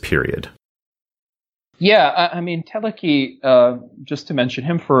experience this period? Yeah, I mean, Teleki, just to mention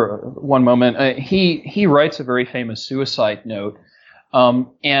him for one moment, he writes a very famous suicide note.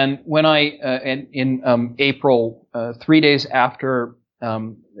 And when in April, 3 days after,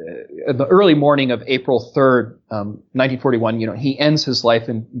 the early morning of April 3rd, 1941, he ends his life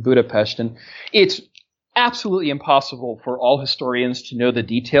in Budapest. And it's absolutely impossible for all historians to know the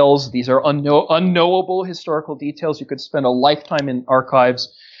details. These are unknowable historical details. You could spend a lifetime in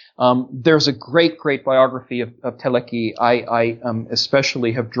archives. There's a great biography of Teleki I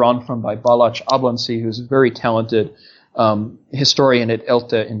especially have drawn from by Balázs Ablanci, who's a very talented historian at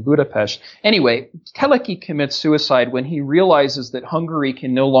ELTE in Budapest. Anyway, Teleki commits suicide when he realizes that Hungary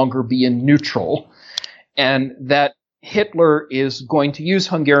can no longer be a neutral and that Hitler is going to use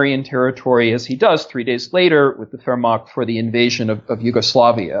Hungarian territory as he does 3 days later with the Wehrmacht for the invasion of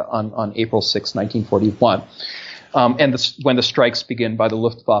Yugoslavia on April 6, 1941. When the strikes begin by the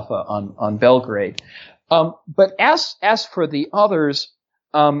Luftwaffe on Belgrade. But as for the others,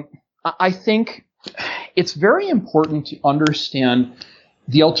 I think it's very important to understand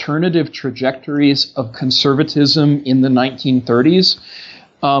the alternative trajectories of conservatism in the 1930s,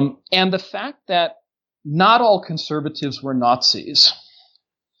 and the fact that not all conservatives were Nazis.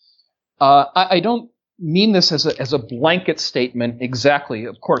 I don't mean this as a blanket statement exactly.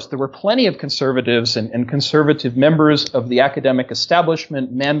 Of course, there were plenty of conservatives and conservative members of the academic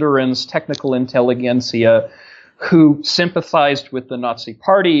establishment, mandarins, technical intelligentsia, who sympathized with the Nazi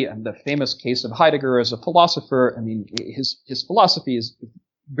Party. And the famous case of Heidegger as a philosopher, I mean, his philosophy is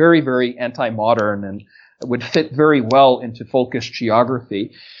very, very anti-modern and would fit very well into folkish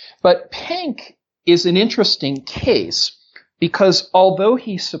geography. But Penck is an interesting case because although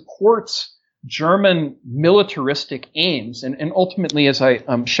he supports German militaristic aims, and ultimately, as I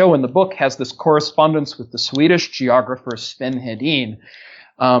show in the book, has this correspondence with the Swedish geographer Sven Hedin,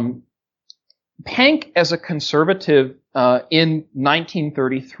 Penck, as a conservative in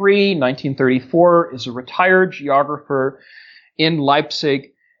 1933, 1934, is a retired geographer in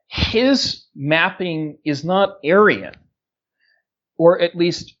Leipzig. His mapping is not Aryan, or at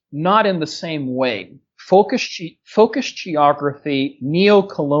least not in the same way. Folkish geography,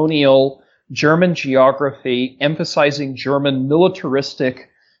 neo-colonial German geography, emphasizing German militaristic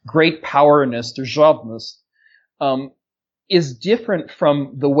great powerness, Державность, is different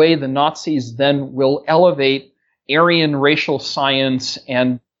from the way the Nazis then will elevate Aryan racial science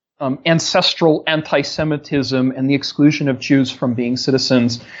and ancestral anti-Semitism and the exclusion of Jews from being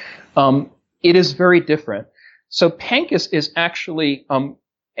citizens. It is very different. So Penck is actually,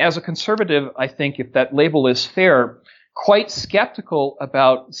 as a conservative, I think, if that label is fair, quite skeptical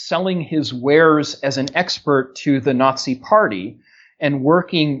about selling his wares as an expert to the Nazi Party and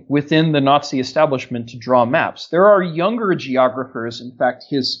working within the Nazi establishment to draw maps. There are younger geographers, in fact,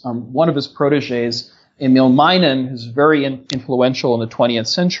 one of his proteges, Emil Meinen, who's very influential in the 20th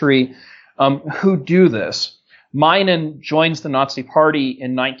century, who do this. Meinen joins the Nazi Party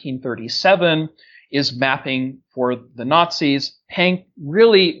in 1937, is mapping for the Nazis. Penck,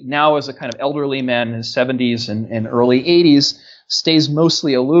 really now as a kind of elderly man in his 70s and early 80s, stays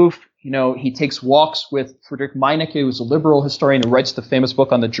mostly aloof. You know, he takes walks with Friedrich Meinecke, who's a liberal historian who writes the famous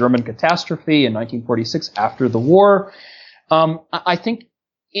book on the German catastrophe in 1946 after the war. I think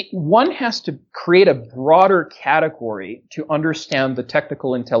one has to create a broader category to understand the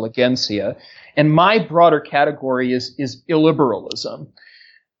technical intelligentsia. And my broader category is illiberalism.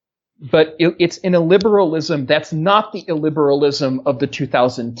 But it's an illiberalism that's not the illiberalism of the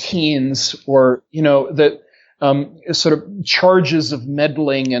 2000 teens or, you know, the sort of charges of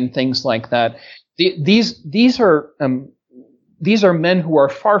meddling and things like that. These are men who are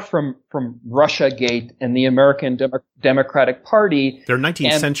far from Russiagate and the American Democratic Party. They're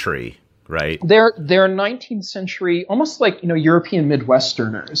 19th century, right? They're 19th century, almost like, you know, European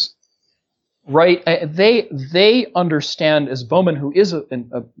Midwesterners. Right, they understand, as Bowman, who is a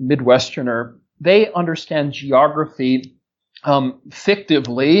Midwesterner, they understand geography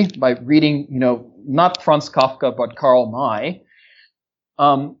fictively by reading, you know, not Franz Kafka but Karl May.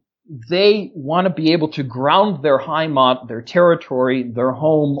 They want to be able to ground their Heimat, their territory, their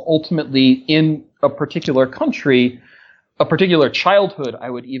home, ultimately in a particular country, a particular childhood, I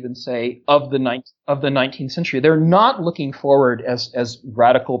would even say, of the 19th century. They're not looking forward as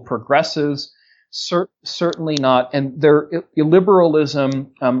radical progressives, certainly not. And their illiberalism,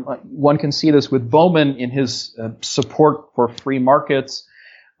 one can see this with Bowman in his support for free markets,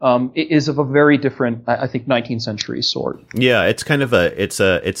 is of a very different, I think, 19th century sort. Yeah, it's kind of it's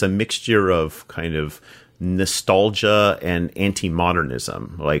a mixture of kind of nostalgia and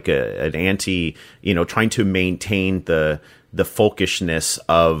anti-modernism, like an anti, you know, trying to maintain the folkishness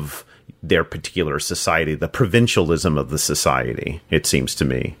of their particular society, the provincialism of the society, it seems to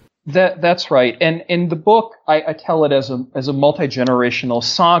me. That's right. And in the book, I tell it as a multi-generational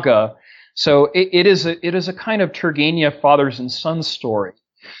saga. So it is a kind of Turgenev fathers and sons story.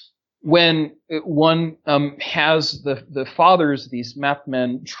 When one has the fathers, these map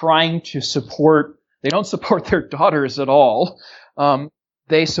men, trying to support, they don't support their daughters at all.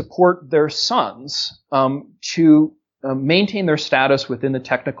 They support their sons to maintain their status within the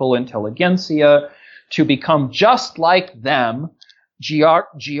technical intelligentsia, to become just like them,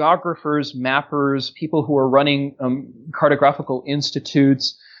 geographers, mappers, people who are running cartographical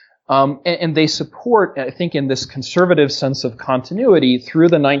institutes. And they support, I think, in this conservative sense of continuity through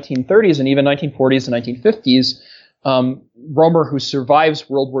the 1930s and even 1940s and 1950s, Romer, who survives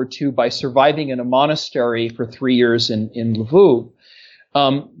World War II by surviving in a monastery for 3 years in Lviv,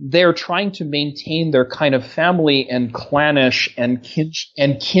 they're trying to maintain their kind of family and clannish and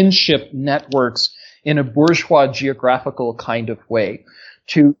kinship networks in a bourgeois geographical kind of way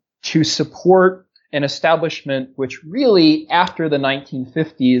to support an establishment which really, after the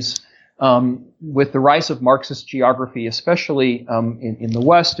 1950s, with the rise of Marxist geography, especially in the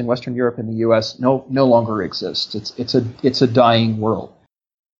West, in Western Europe and the U.S., no longer exists. It's a dying world.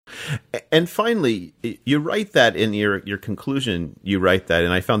 And finally, you write that in your conclusion, you write that,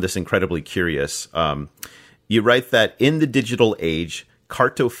 and I found this incredibly curious. You write that in the digital age,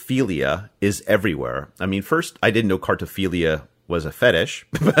 cartophilia is everywhere. I mean, first, I didn't know cartophilia was a fetish,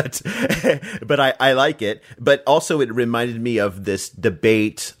 but I like it. But also it reminded me of this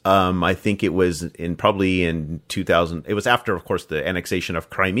debate. I think it was probably in 2000. It was after, of course, the annexation of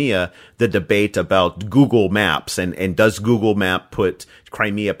Crimea, the debate about Google Maps and does Google Map put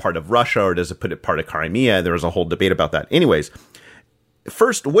Crimea part of Russia or does it put it part of Crimea? There was a whole debate about that. Anyways,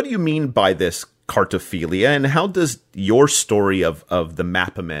 first, what do you mean by this cartophilia, and how does your story of the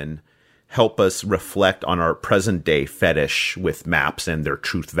Mappamen help us reflect on our present day fetish with maps and their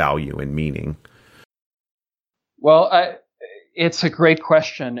truth value and meaning? Well, it's a great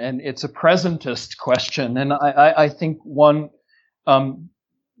question, and it's a presentist question. And I think one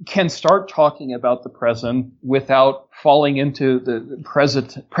can start talking about the present without falling into the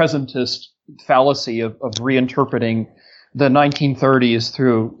presentist fallacy of reinterpreting the 1930s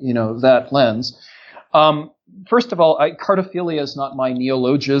through, that lens. First of all, cartophilia is not my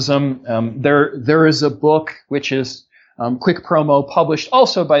neologism. There is a book which is quick promo, published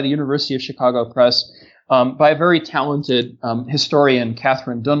also by the University of Chicago Press by a very talented historian,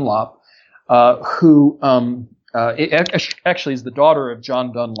 Catherine Dunlop, who actually is the daughter of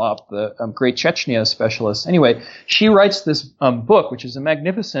John Dunlop, the great Chechnya specialist. Anyway, she writes this book, which is a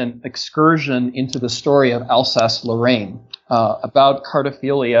magnificent excursion into the story of Alsace-Lorraine, about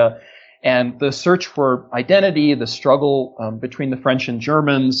cartophilia and the search for identity, the struggle between the French and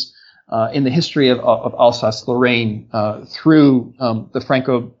Germans in the history of Alsace-Lorraine through the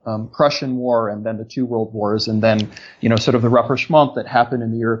Franco-Prussian War and then the two world wars, and then sort of the rapprochement that happened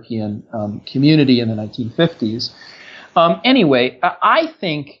in the European community in the 1950s. Anyway, I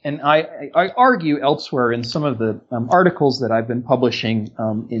think, and I argue elsewhere in some of the articles that I've been publishing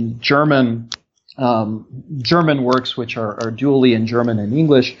in German works, which are dually in German and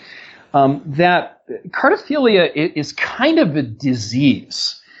English, that cartophilia is kind of a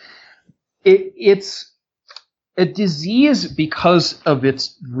disease. It's a disease because of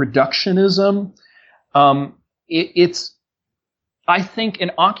its reductionism. It's, I think,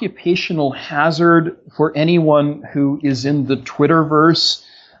 an occupational hazard for anyone who is in the Twitterverse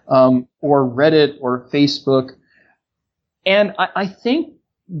or Reddit or Facebook. And I think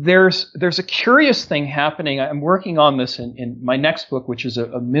there's a curious thing happening. I'm working on this in my next book, which is a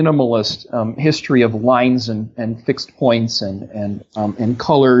minimalist history of lines and fixed points and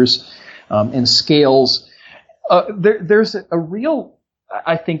colors and scales. There's a real,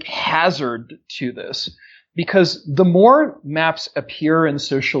 I think, hazard to this, because the more maps appear in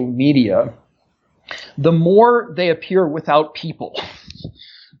social media, the more they appear without people,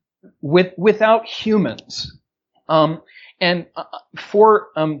 without humans. And for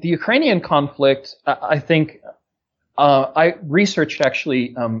the Ukrainian conflict, I think I researched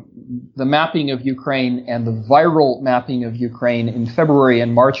actually the mapping of Ukraine and the viral mapping of Ukraine in February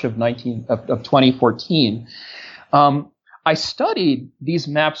and March of 2014. I studied these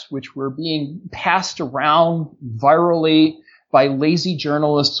maps which were being passed around virally by lazy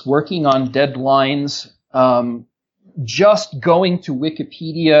journalists working on deadlines, just going to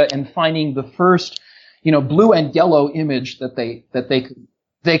Wikipedia and finding the first blue and yellow image that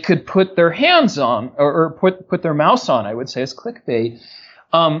they could put their hands on or put their mouse on, I would say, as clickbait.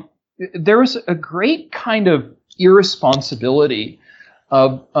 There was a great kind of irresponsibility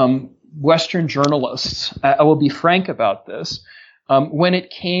of Western journalists. I will be frank about this. When it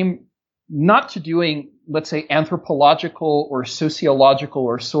came not to doing, let's say, anthropological or sociological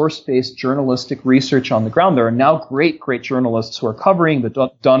or source-based journalistic research on the ground, there are now great journalists who are covering the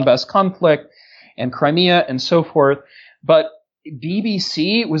Donbass conflict and Crimea and so forth. But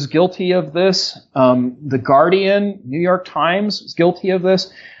BBC was guilty of this. The Guardian, New York Times was guilty of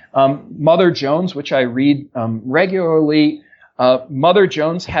this. Mother Jones, which I read regularly, Mother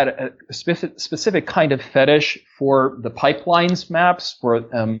Jones had a specific kind of fetish for the pipelines maps, for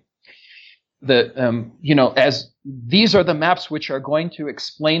as these are the maps which are going to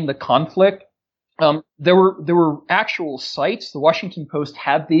explain the conflict. There were actual sites. The Washington Post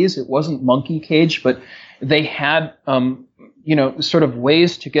had these. It wasn't Monkey Cage, but they had sort of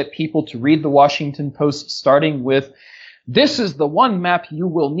ways to get people to read the Washington Post, starting with, "This is the one map you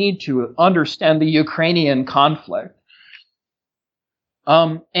will need to understand the Ukrainian conflict."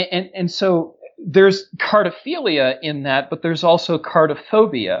 And so there's cartophilia in that, but there's also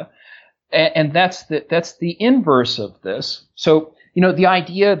cartophobia, and that's the inverse of this. So the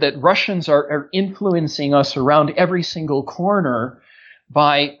idea that Russians are influencing us around every single corner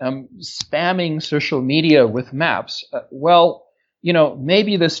by spamming social media with maps.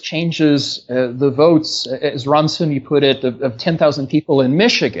 Maybe this changes the votes, as Ron Sunny put it, of 10,000 people in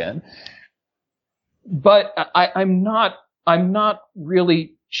Michigan. But I'm not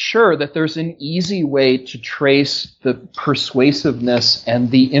really sure that there's an easy way to trace the persuasiveness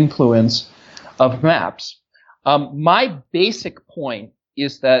and the influence of maps. My basic point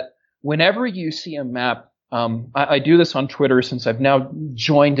is that whenever you see a map, I do this on Twitter since I've now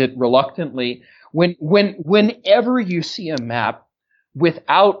joined it reluctantly. Whenever you see a map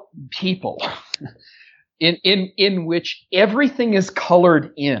without people, in which everything is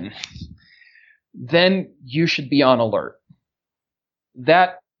colored in, then you should be on alert.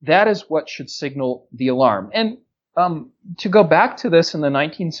 That is what should signal the alarm. And to go back to this in the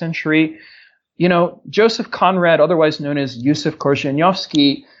 19th century, Joseph Conrad, otherwise known as Yusuf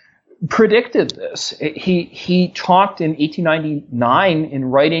Korzeniowski, predicted this. He talked in 1899 in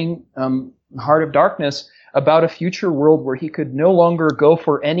writing Heart of Darkness about a future world where he could no longer go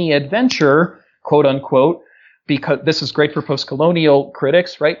for any adventure, quote unquote, because this is great for post-colonial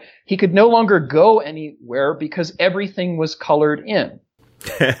critics, right? He could no longer go anywhere because everything was colored in.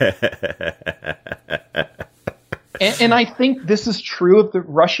 And I think this is true of the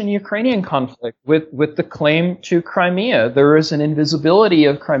Russian-Ukrainian conflict with the claim to Crimea. There is an invisibility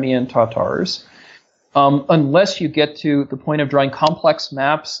of Crimean Tatars unless you get to the point of drawing complex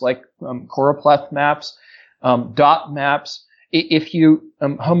maps like choropleth maps, dot maps. If you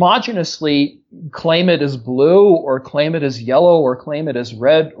homogeneously claim it as blue or claim it as yellow or claim it as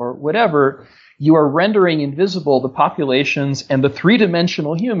red or whatever, you are rendering invisible the populations and the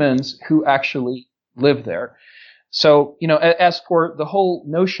three-dimensional humans who actually live there. So, as for the whole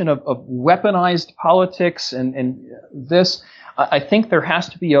notion of weaponized politics and this, I think there has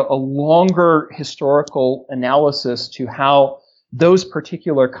to be a longer historical analysis to how those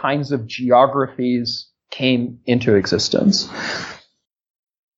particular kinds of geographies came into existence.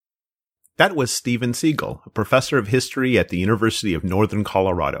 That was Steven Siegel, a professor of history at the University of Northern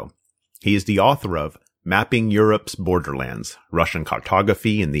Colorado. He is the author of Mapping Europe's Borderlands, Russian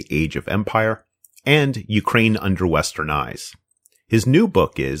Cartography in the Age of Empire, and Ukraine Under Western Eyes. His new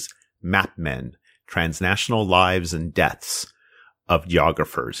book is Mapmen, Transnational Lives and Deaths of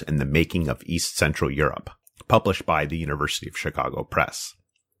Geographers in the Making of East Central Europe, published by the University of Chicago Press.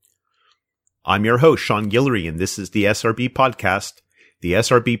 I'm your host, Sean Guillory, and this is the SRB Podcast. The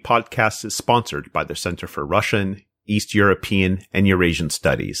SRB Podcast is sponsored by the Center for Russian, East European, and Eurasian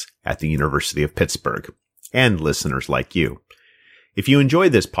Studies at the University of Pittsburgh, and listeners like you. If you enjoy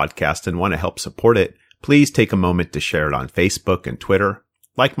this podcast and want to help support it, please take a moment to share it on Facebook and Twitter,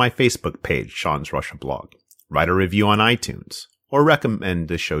 like my Facebook page, Sean's Russia Blog, write a review on iTunes, or recommend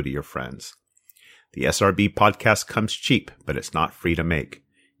the show to your friends. The SRB Podcast comes cheap, but it's not free to make.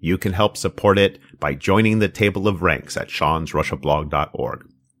 You can help support it by joining the table of ranks at seansrussiablog.org.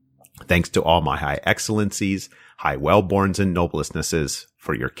 Thanks to all my high excellencies, high wellborns, and noblestnesses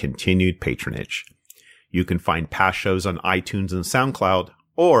for your continued patronage. You can find past shows on iTunes and SoundCloud,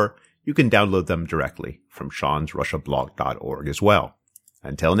 or you can download them directly from seansrussiablog.org as well.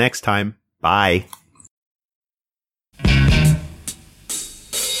 Until next time, bye.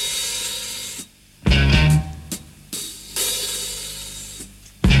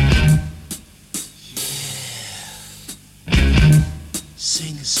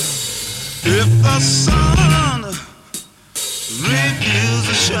 Sing a song. If the sun refuses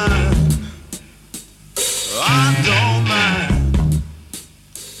to shine, I don't mind.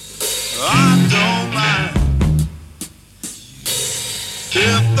 I don't mind.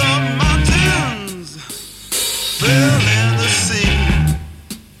 If the mountains fill in the sea,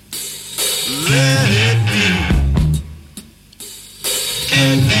 let it be.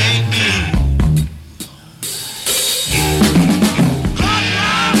 It ain't me.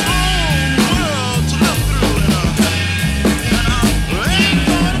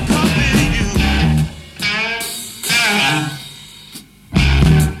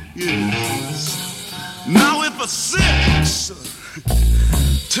 For 6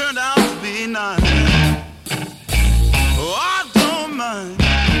 turned out to be 9. Oh, I don't mind.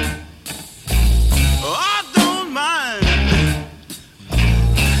 Oh, I don't mind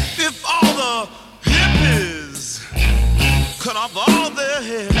if all the hippies cut off all their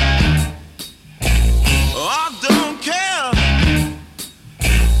hair. Oh, I don't care.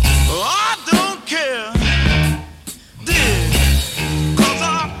 Oh, I don't care.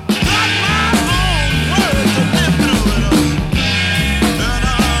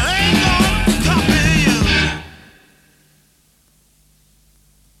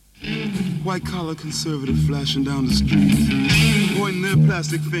 white-collar conservative flashing down the street, pointing their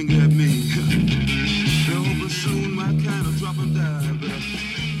plastic finger at me. They're hoping soon my kind of drop 'em die.